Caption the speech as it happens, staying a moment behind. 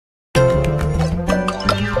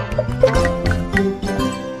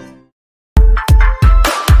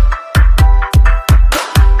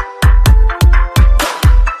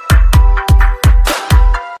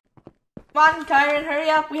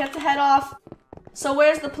up. We have to head off. So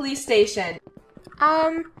where's the police station?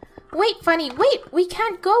 Wait, Funny. Wait, we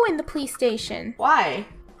can't go in the police station. Why?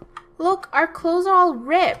 Look, our clothes are all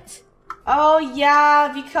ripped. Oh,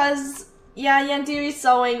 yeah, because... Yeah, Yandiri's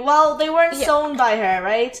sewing. Well, they weren't sewn by her,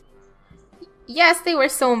 right? Yes, they were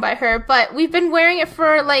sewn by her, but we've been wearing it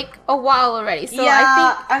for, like, a while already, so yeah,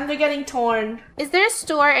 I think... and they're getting torn. Is there a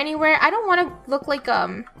store anywhere? I don't want to look like,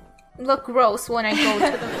 look gross when I go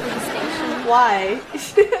to the police station. Why?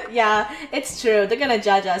 Yeah, it's true. They're gonna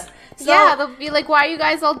judge us. So, yeah, they'll be like, why are you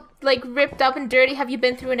guys all, like, ripped up and dirty? Have you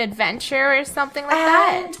been through an adventure or something like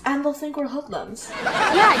that? And they'll think we're hoodlums.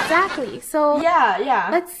 Yeah, exactly. So... Yeah.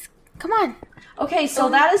 Let's... Come on. Okay, so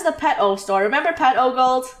that is the Pet-O store. Remember Pet-O,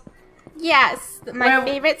 Gold? Yes, my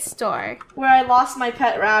favorite store. Where I lost my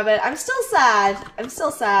pet rabbit. I'm still sad.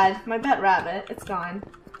 My pet rabbit, it's gone.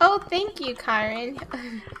 Oh, thank you, Kyron.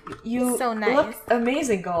 You so nice. Look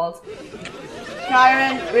amazing, Gold.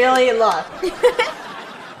 Kyron, really, look.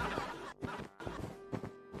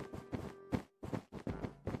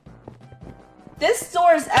 This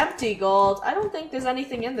store is empty, Gold. I don't think there's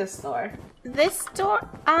anything in this store. This store?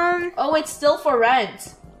 Oh, it's still for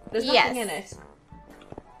rent. There's nothing in it.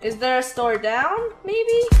 Is there a store down,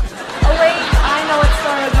 maybe? Oh wait, I know what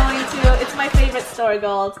store we're going to. It's my favorite store,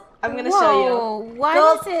 Gold. I'm gonna show you. Why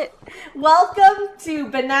Gold, is it? Welcome to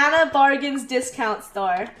Banana Bargains Discount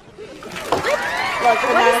Store. What? Look,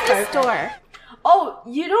 What is this store? Oh,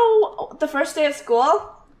 you know the first day of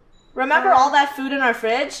school? Remember all that food in our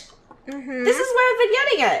fridge? Mm-hmm. This is where I've been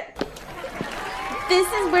getting it. This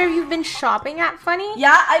is where you've been shopping at, Funny?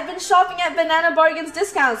 Yeah, I've been shopping at Banana Bargains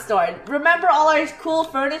Discount Store. Remember all our cool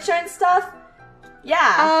furniture and stuff?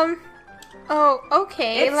 Yeah. Oh,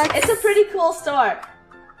 okay. It's a pretty cool store.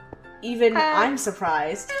 Even I'm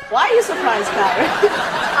surprised. Why are you surprised, Kyra?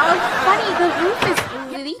 Funny, the roof is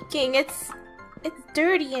leaking. It's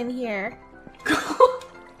dirty in here. Go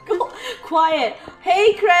quiet.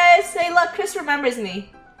 Hey, Chris. Hey, look, Chris remembers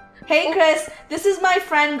me. Hey, Chris. This is my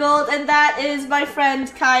friend Gold, and that is my friend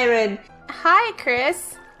Kyron. Hi,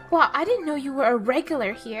 Chris. Wow, I didn't know you were a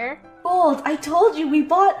regular here. Gold, I told you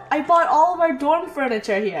I bought all of our dorm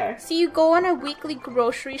furniture here. So you go on a weekly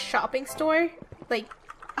grocery shopping store? Like,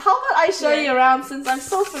 how about I show you around since I'm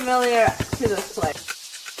so familiar to this place?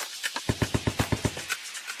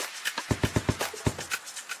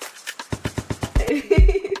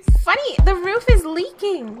 Funny, the roof is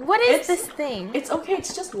leaking. What is this thing? It's okay,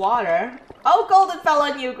 it's just water. Oh, Gold, it fell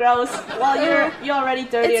on you, gross. Well, you're already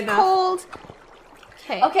dirty enough. It's cold.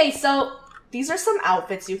 Okay. Okay, so these are some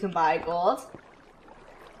outfits you can buy, Gold.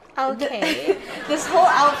 Okay. This whole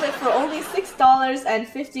outfit for only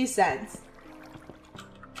 $6.50.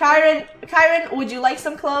 Kyron, would you like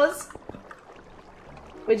some clothes?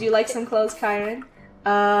 Would you like some clothes, Kyron?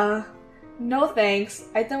 No thanks.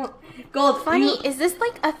 I don't. Gold, Funny, is this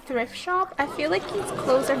like a thrift shop? I feel like these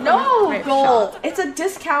clothes are from a no, thrift Gold. shop. It's a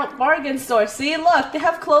discount bargain store. See, look, they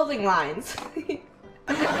have clothing lines.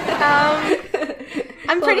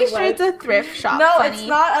 I'm pretty sure it's a thrift shop. No, Funny. it's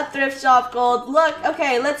not a thrift shop, Gold. Look,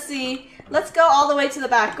 okay, let's see. Let's go all the way to the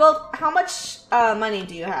back. Gold, how much money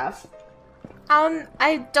do you have?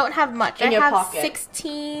 I don't have much. In your I have pocket.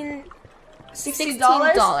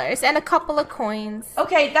 $16 and a couple of coins.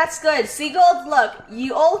 Okay, that's good. See, Gold, look,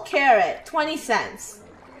 you old carrot, 20 cents.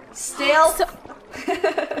 Stale.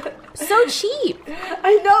 So cheap.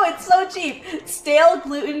 I know, it's so cheap. Stale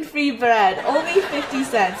gluten-free bread, only 50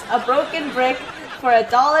 cents. A broken brick for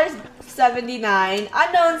 $1.79.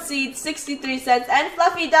 Unknown seeds, 63 cents. And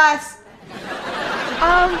fluffy dust.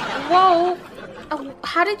 Whoa.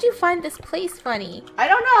 How did you find this place, Funny? I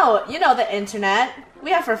don't know. You know the internet. We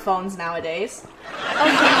have our phones nowadays. Okay, so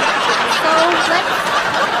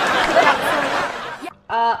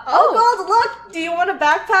oh, Gold, look! Do you want a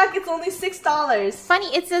backpack? It's only $6. Funny,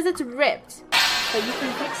 it says it's ripped. But you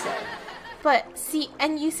can fix it. But, see,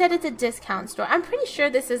 and you said it's a discount store. I'm pretty sure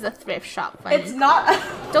this is a thrift shop, Funny. It's not.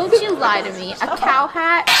 Don't you lie to me. A cow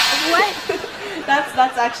hat? What?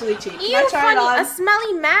 That's actually cheap. Can I try Funny, it on? a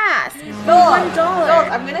smelly mask. Gold, $1. Gold,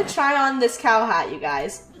 I'm gonna try on this cow hat, you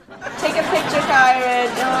guys. Take a picture,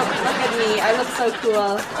 Kyron. Oh, look at me. I look so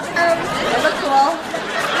cool. I look cool.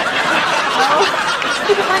 Oh.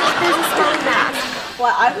 Funny, there's a smelly mask.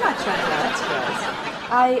 Well, I'm not trying that, gross.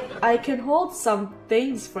 I can hold some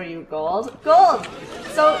things for you, Gold. Gold!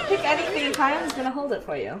 So, pick anything. Kyron's gonna hold it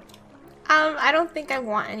for you. I don't think I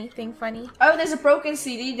want anything, Funny. Oh, there's a broken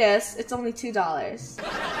CD disc. It's only $2.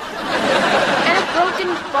 And a broken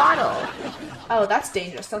bottle. Oh, that's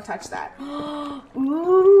dangerous. Don't touch that.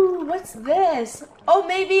 Ooh, what's this? Oh,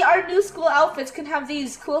 maybe our new school outfits can have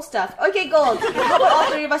these cool stuff. Okay, Gold. How about all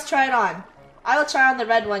three of us try it on? I will try on the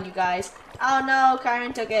red one, you guys. Oh no,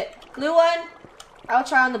 Kyron took it. Blue one? I'll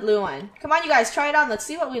try on the blue one. Come on, you guys, try it on. Let's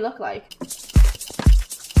see what we look like.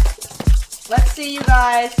 Let's see, you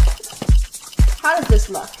guys. How does this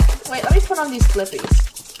look? Wait, let me put on these flippies.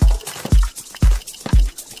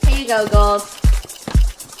 Here you go, Gold.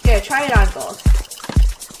 Here, try it on, Gold.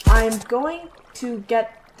 I'm going to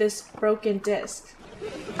get this broken disc.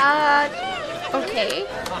 Okay.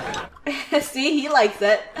 See, he likes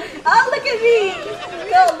it. Oh, look at me!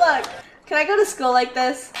 Go, look. Can I go to school like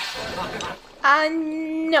this?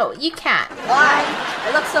 No, you can't. Why?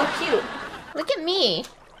 It looks so cute. Look at me.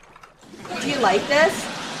 Do you like this?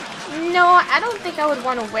 No, I don't think I would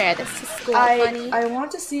want to wear this to school, Funny. I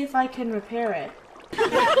want to see if I can repair it.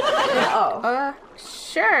 Oh.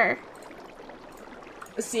 Sure.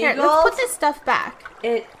 See, Here, Gold? let's put this stuff back.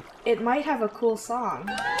 It might have a cool song.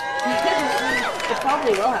 It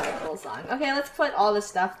probably will have a cool song. Okay, let's put all the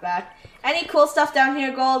stuff back. Any cool stuff down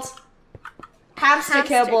here, Gold? Hamster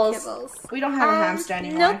kibbles. We don't have a hamster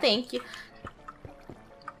anymore. No, thank you.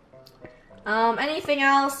 Anything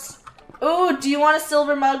else? Ooh, do you want a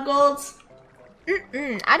silver mug, Gold?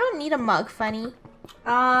 I don't need a mug, Funny.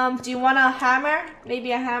 Do you want a hammer?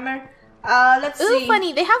 Maybe a hammer? Let's see. Ooh,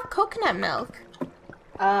 Funny, they have coconut milk.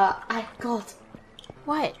 Gold.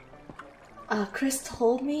 What? Chris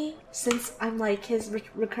told me, since I'm like his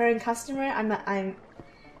recurring customer,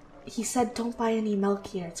 he said don't buy any milk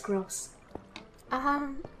here, it's gross.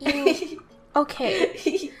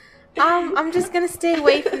 Okay. I'm just gonna stay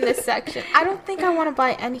away from this section. I don't think I want to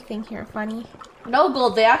buy anything here, Funny. No,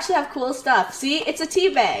 Gold, they actually have cool stuff. See, it's a tea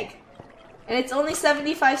bag. And it's only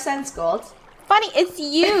 75 cents, Gold. Funny, it's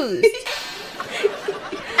used.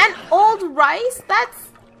 And old rice? That's...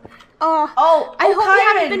 I hope Kyron,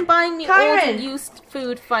 you haven't been buying me old and used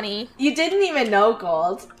food, Funny. You didn't even know,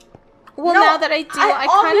 Gold. Well, now that I do, I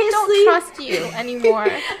kind of don't trust you anymore.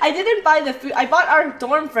 I didn't buy the food. I bought our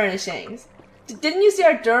dorm furnishings. Didn't you see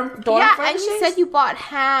our dorm furnishings? Yeah, and you said you bought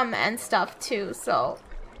ham and stuff too, so...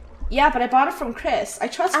 Yeah, but I bought it from Chris. I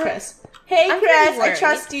trust Chris. Hey, Chris, I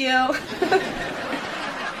trust you.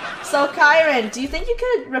 So, Kyron, do you think you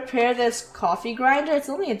could repair this coffee grinder? It's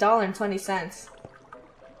only $1.20.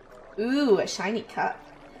 Ooh, a shiny cup.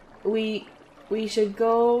 We should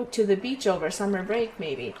go to the beach over summer break,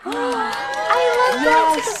 maybe. I love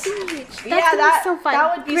that to the beach. That's so fun.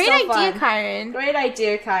 That would be Great so fun. idea, Kyron. Great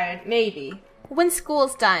idea, Kyron. Maybe. When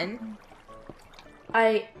school's done.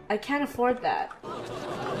 I can't afford that.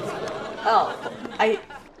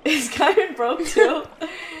 Is Kyron broke too?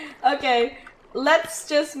 Okay, let's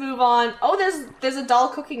just move on. Oh, there's a doll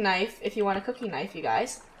cooking knife if you want a cooking knife, you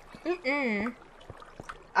guys.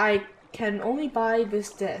 I can only buy this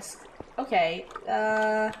disc. Okay,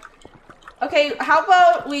 okay, how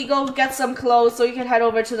about we go get some clothes so we can head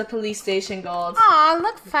over to the police station, Gold? Aw,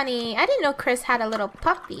 look, Funny. I didn't know Chris had a little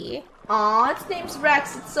puppy. Aw, its name's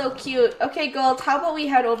Rex. It's so cute. Okay, Gold, how about we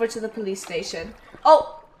head over to the police station?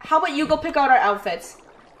 Oh, how about you go pick out our outfits?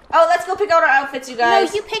 Oh, let's go pick out our outfits, you guys.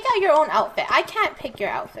 No, you pick out your own outfit. I can't pick your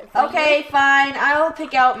outfit for Okay, you. fine. I will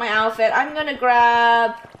pick out my outfit. I'm gonna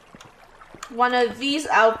grab one of these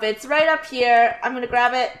outfits right up here. I'm gonna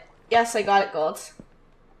grab it. Yes, I got it, Gold.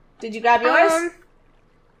 Did you grab yours?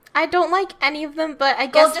 I don't like any of them, but I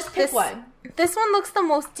Gold, guess just pick one. This one looks the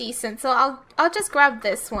most decent, so I'll just grab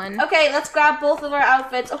this one. Okay, let's grab both of our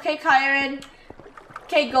outfits. Okay, Kyron.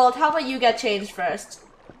 Okay, Gold, how about you get changed first?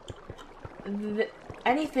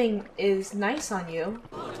 Anything is nice on you.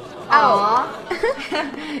 Oh.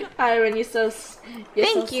 Kyron, you're so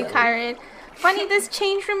Thank you, Kyron. Funny, this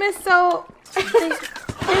change room is so... There's more.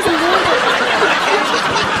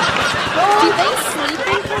 Do they sleep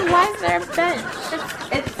in here? Why is there a bench?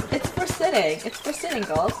 It's for sitting. It's for sitting,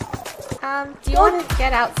 Gold. Do you want to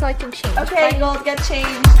get out so I can change? Okay, Gold, get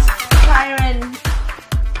changed. Kyron.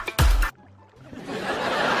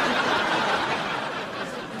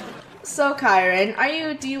 So, Kyron,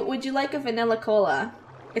 would you like a vanilla cola?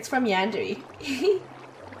 It's from Yandere.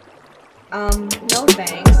 No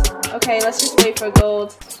thanks. Okay, let's just wait for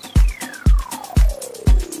Gold.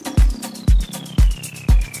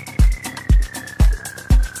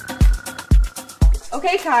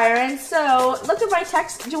 Okay, Kyron, so look at my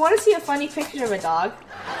text. Do you want to see a funny picture of a dog?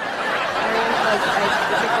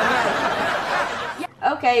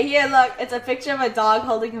 Okay, here, look. It's a picture of a dog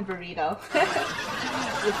holding a burrito.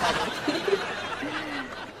 You're funny.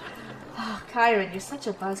 Oh, Kyron, you're such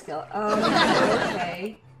a buzzkill.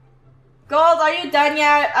 Okay. Gold, are you done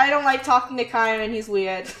yet? I don't like talking to Kyron. He's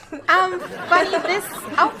weird. Funny, this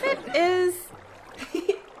outfit is...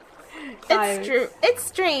 It's true. It's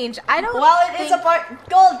strange. I don't. Well, it is a part.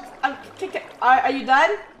 Gold. Are you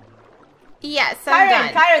done? Yes, I'm done.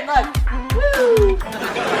 Kyron, look. Woo!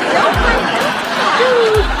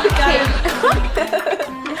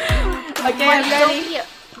 Okay, I'm ready.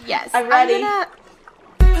 Yes, I'm ready.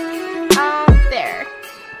 There.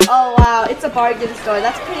 Oh wow, it's a bargain store.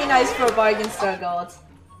 That's pretty nice for a bargain store, Gold.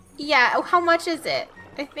 Yeah, how much is it?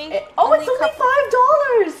 I think. It's only $5.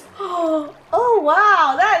 Oh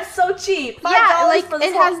wow, that is so cheap. $5 yeah, like for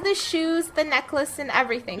this it has the shoes, the necklace, and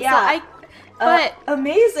everything. Yeah. So but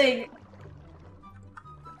amazing.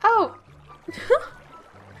 Oh.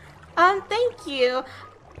 Thank you.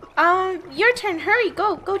 Your turn. Hurry,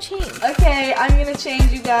 go change. Okay, I'm gonna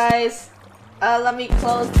change, you guys. Let me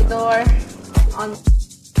close the door on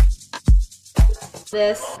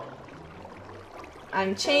this.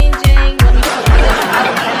 I'm changing. Let me put this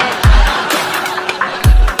outfit.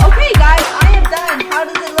 Okay, guys, I am done. How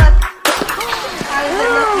does it look? How does it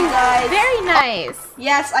look, you guys? Very nice.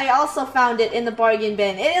 Yes, I also found it in the bargain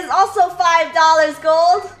bin. It is also $5,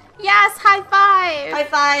 Gold. Yes, high five. High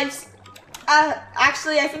fives.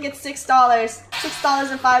 Actually, I think it's $6.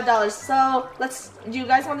 $6 and $5. So do you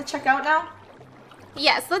guys want to check out now?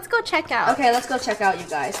 Yes, let's go check out. Okay, let's go check out, you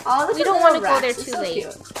guys. Oh, this we don't want to go there too late.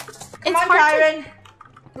 Cute. It's Come on, hard Kyron.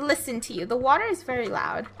 to listen to you. The water is very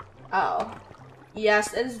loud. Oh,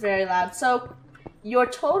 yes, it is very loud. So, your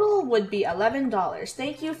total would be $11.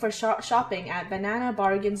 Thank you for shopping at Banana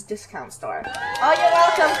Bargains Discount Store. Oh, you're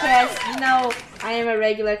welcome, Chris. No, I am a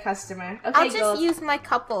regular customer. Okay, I'll just use my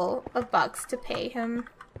couple of bucks to pay him.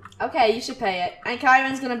 Okay, you should pay it. And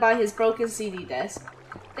Kyron's gonna buy his broken CD disc.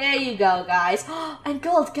 There you go, guys. And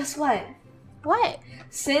Gold, guess what? What?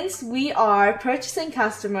 Since we are purchasing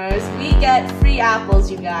customers, we get free apples,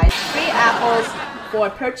 you guys. Free apples for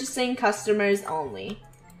purchasing customers only.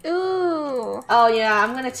 Ooh. Oh yeah,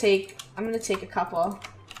 I'm gonna take a couple.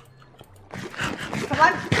 Come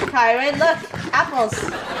on, Kyron, look, apples.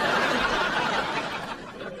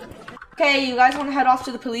 Okay, you guys want to head off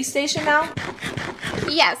to the police station now?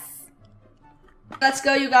 Yes. Let's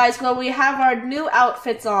go, you guys. Well, we have our new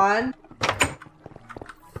outfits on.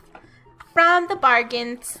 From the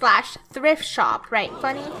bargain/thrift shop, right,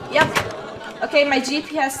 Funny? Yep. Okay, my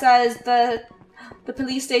GPS says the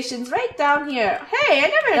police station's right down here. Hey, I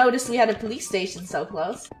never noticed we had a police station so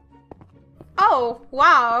close. Oh,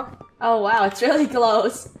 wow. Oh, wow, it's really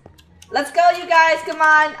close. Let's go, you guys. Come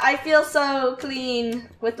on. I feel so clean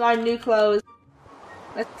with our new clothes.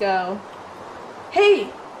 Let's go. Hey,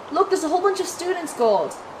 look, there's a whole bunch of students,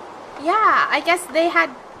 Gold. Yeah, I guess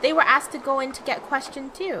they were asked to go in to get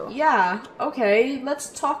questioned too. Yeah, okay. Let's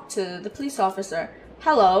talk to the police officer.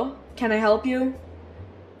 Hello, can I help you?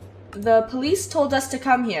 The police told us to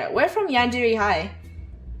come here. We're from Yandere High.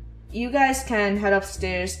 You guys can head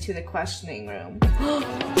upstairs to the questioning room.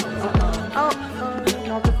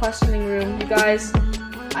 Not the questioning room. You guys,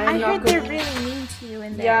 I heard they're really mean to you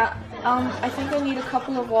in there. Yeah, I think I need a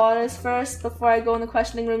couple of waters first before I go in the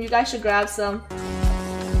questioning room. You guys should grab some.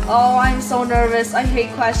 Oh, I'm so nervous. I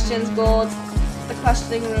hate questions, Gold. The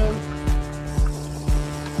questioning room.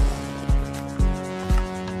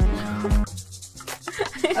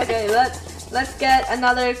 Okay, let's get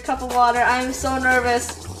another cup of water. I'm so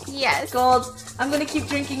nervous. Yes. Gold, I'm gonna keep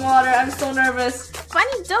drinking water. I'm so nervous.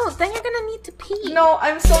 Funny, don't. Then you're gonna need to pee. No,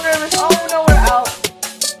 I'm so nervous. Oh no, we're out.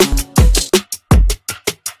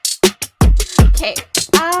 Okay.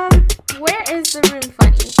 Where is the room,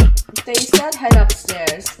 Funny? They said head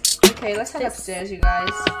upstairs. Okay, let's head upstairs, you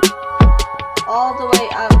guys. All the way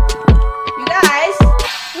up. You guys!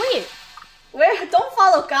 Wait. Where? Don't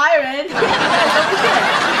follow Kyron.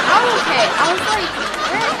 Oh, okay. I was like,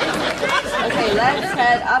 where is it? Okay, let's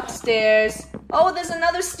head upstairs. Oh, there's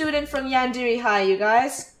another student from Yandere High, you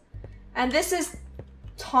guys. And this is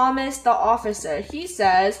Thomas the officer. He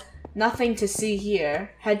says, nothing to see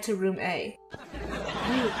here. Head to room A.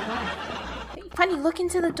 Wait, what? Funny, look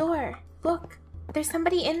into the door. Look. There's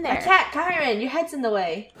somebody in there. A cat, Kyron, your head's in the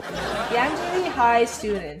way. Yandere High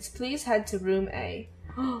students, please head to room A.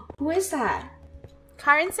 Who is that?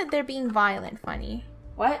 Karen said they're being violent, Funny.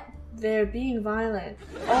 What? They're being violent.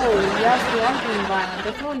 Oh, yes, they are being violent.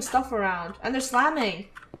 They're throwing stuff around. And they're slamming.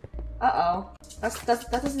 Uh-oh. That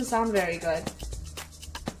doesn't sound very good.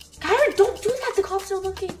 Kyron, don't do that! The cops are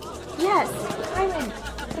looking. Yes. Kyron,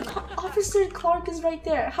 Officer Clark is right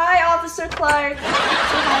there. Hi, Officer Clark. Say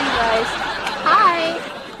hi, you guys.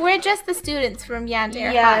 Hi. We're just the students from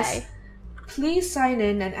Yandere High. Please sign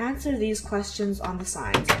in and answer these questions on the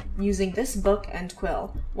signs using this book and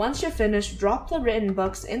quill. Once you're finished, drop the written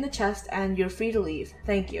books in the chest and you're free to leave.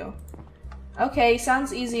 Thank you. Okay,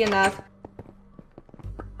 sounds easy enough.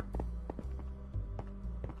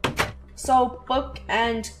 So, book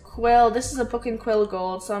and quill. This is a book and quill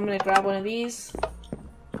gold, so I'm gonna grab one of these.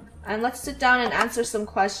 And let's sit down and answer some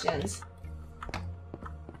questions.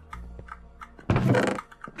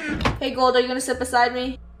 Hey Gold, are you gonna sit beside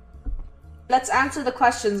me? Let's answer the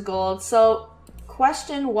questions, Gold. So,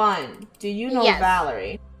 question 1. Do you know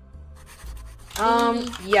Valerie?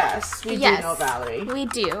 Yes, we do know Valerie. We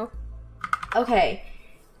do. Okay.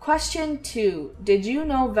 Question 2. Did you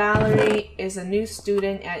know Valerie is a new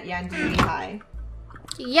student at Yandere High?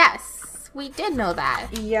 Yes, we did know that.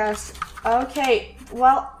 Yes. Okay.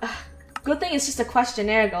 Well, good thing it's just a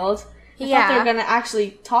questionnaire, Gold. I thought they were gonna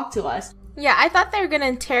actually talk to us. Yeah, I thought they were gonna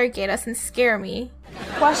interrogate us and scare me.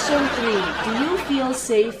 Question 3. Do you feel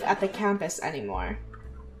safe at the campus anymore?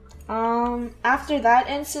 After that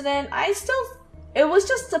incident, it was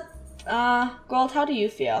just a, Gold, how do you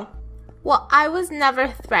feel? Well, I was never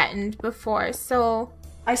threatened before, so...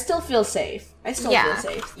 I still feel safe. I still feel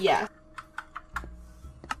safe, yeah.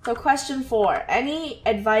 So question 4. Any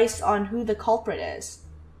advice on who the culprit is?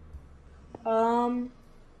 I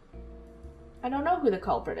don't know who the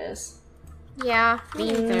culprit is. Yeah,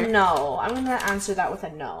 me either. No, I'm gonna answer that with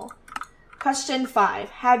a no. Question 5.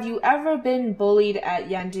 Have you ever been bullied at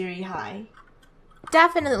Yandere High?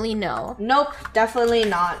 Definitely no. Nope, definitely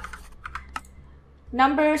not.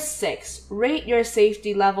 Number 6. Rate your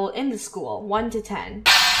safety level in the school, 1 to 10.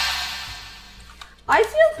 I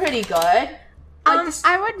feel pretty good.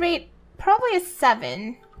 I would rate probably a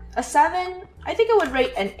 7. A 7? I think I would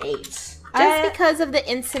rate an 8. Just because of the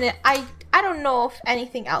incident, I don't know if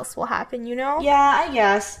anything else will happen, you know? Yeah, I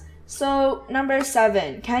guess. So, number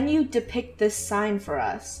 7. Can you depict this sign for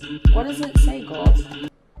us? What does it say, Gold?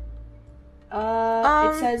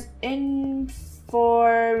 It says information.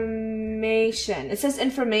 It says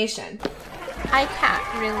information. I can't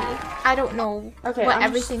really. I don't know what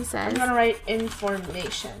everything says. I'm gonna write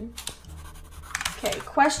information. Okay,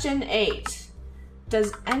 question 8.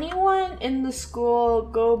 Does anyone in the school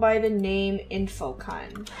go by the name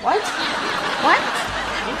Infocon? What? What?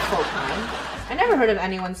 Infocon? I never heard of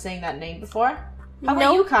anyone saying that name before. How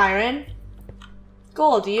about you, Kyron?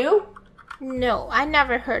 Gold, you? No, I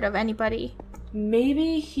never heard of anybody.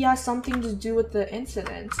 Maybe he has something to do with the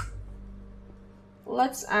incident.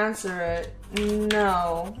 Let's answer it.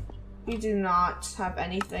 No, we do not have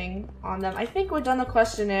anything on them. I think we're done the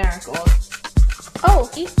questionnaire, Gold. Oh,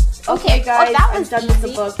 okay, guys, that was I'm done with the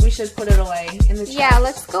book. We should put it away in the trash. Yeah,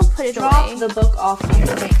 let's go put it away. Drop the book off here.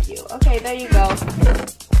 Thank you. Okay, there you go.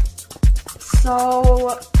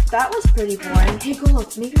 So, that was pretty boring. Hey,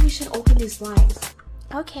 Gold, maybe we should open these blinds.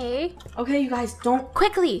 Okay. Okay, you guys, don't...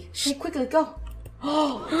 Quickly. Hey, quickly, go.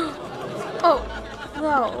 Oh.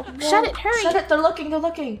 Whoa. Shut it, hurry. Shut it, they're looking.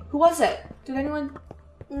 Who was it? Did anyone...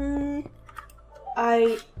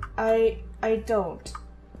 I don't.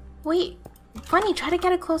 Wait. Funny, try to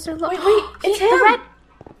get a closer look. Wait, it's him! The red...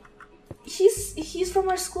 He's from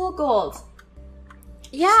our school, Gold.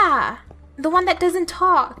 Yeah. The one that doesn't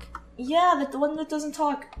talk. Yeah, the one that doesn't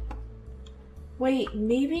talk. Wait,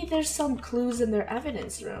 maybe there's some clues in their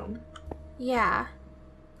evidence room. Yeah.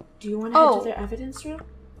 Do you want to head to their evidence room?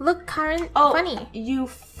 Look, Karen. Oh, Funny. You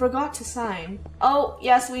forgot to sign. Oh,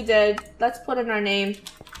 yes, we did. Let's put in our name.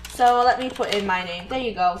 So let me put in my name. There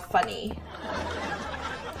you go. Funny.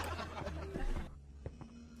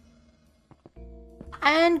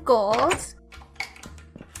 And Gold.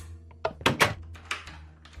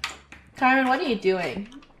 Kyron, what are you doing?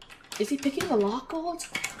 Is he picking the lock, Gold?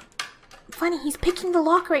 Funny, he's picking the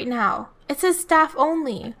lock right now. It says staff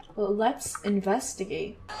only. Well, let's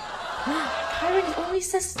investigate. Kyron only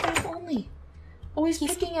says staff only. Oh, he's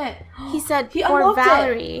picking it. He said for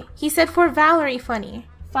Valerie. He said for Valerie, Funny.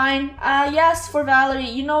 Fine. Yes, for Valerie.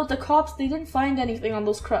 You know, the cops, they didn't find anything on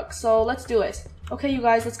those crooks, so let's do it. Okay, you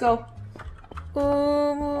guys, let's go.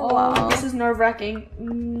 Wow. This is nerve-wracking.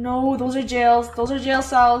 No, those are jails. Those are jail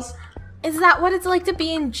cells. Is that what it's like to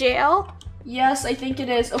be in jail? Yes, I think it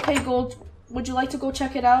is. Okay, Gold, would you like to go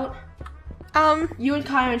check it out? You and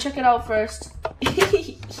Kyron, check it out first.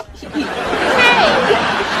 Hey! Let me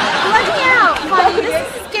out, Funny.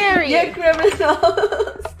 This is scary. You're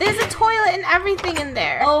criminals. There's a toilet and everything in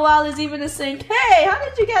there. Oh, wow, there's even a sink. Hey, how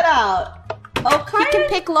did you get out? Oh, Kyron. He can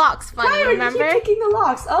pick locks, Funny, Kyron, remember? you keep picking the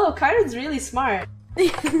locks. Oh, Kyron's really smart.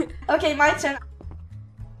 Okay, my turn.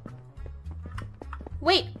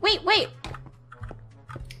 Wait.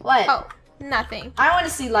 What? Oh, nothing. I want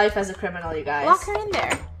to see life as a criminal, you guys. Lock her in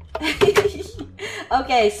there.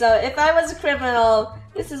 Okay, so if I was a criminal,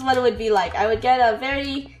 this is what it would be like. I would get a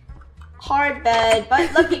very hard bed,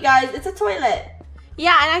 but look, you guys, it's a toilet.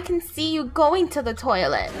 Yeah, and I can see you going to the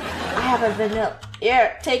toilet. I have a vanilla.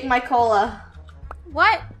 Here, take my cola.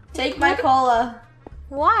 What? Take my cola.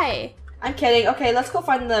 Why? I'm kidding. Okay, let's go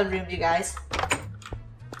find the room, you guys.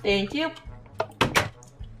 Thank you.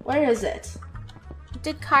 Where is it?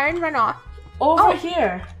 Did Karen run off? Over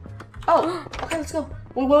here. Oh, okay, let's go.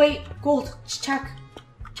 Wait. Gold, check.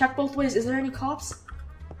 Check both ways. Is there any cops?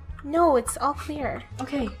 No, it's all clear.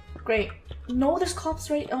 Okay, great. No, there's cops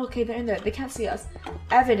right. Oh, okay, they're in there. They can't see us.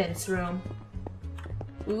 Evidence room.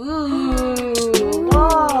 Ooh.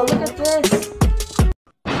 Whoa, look at this.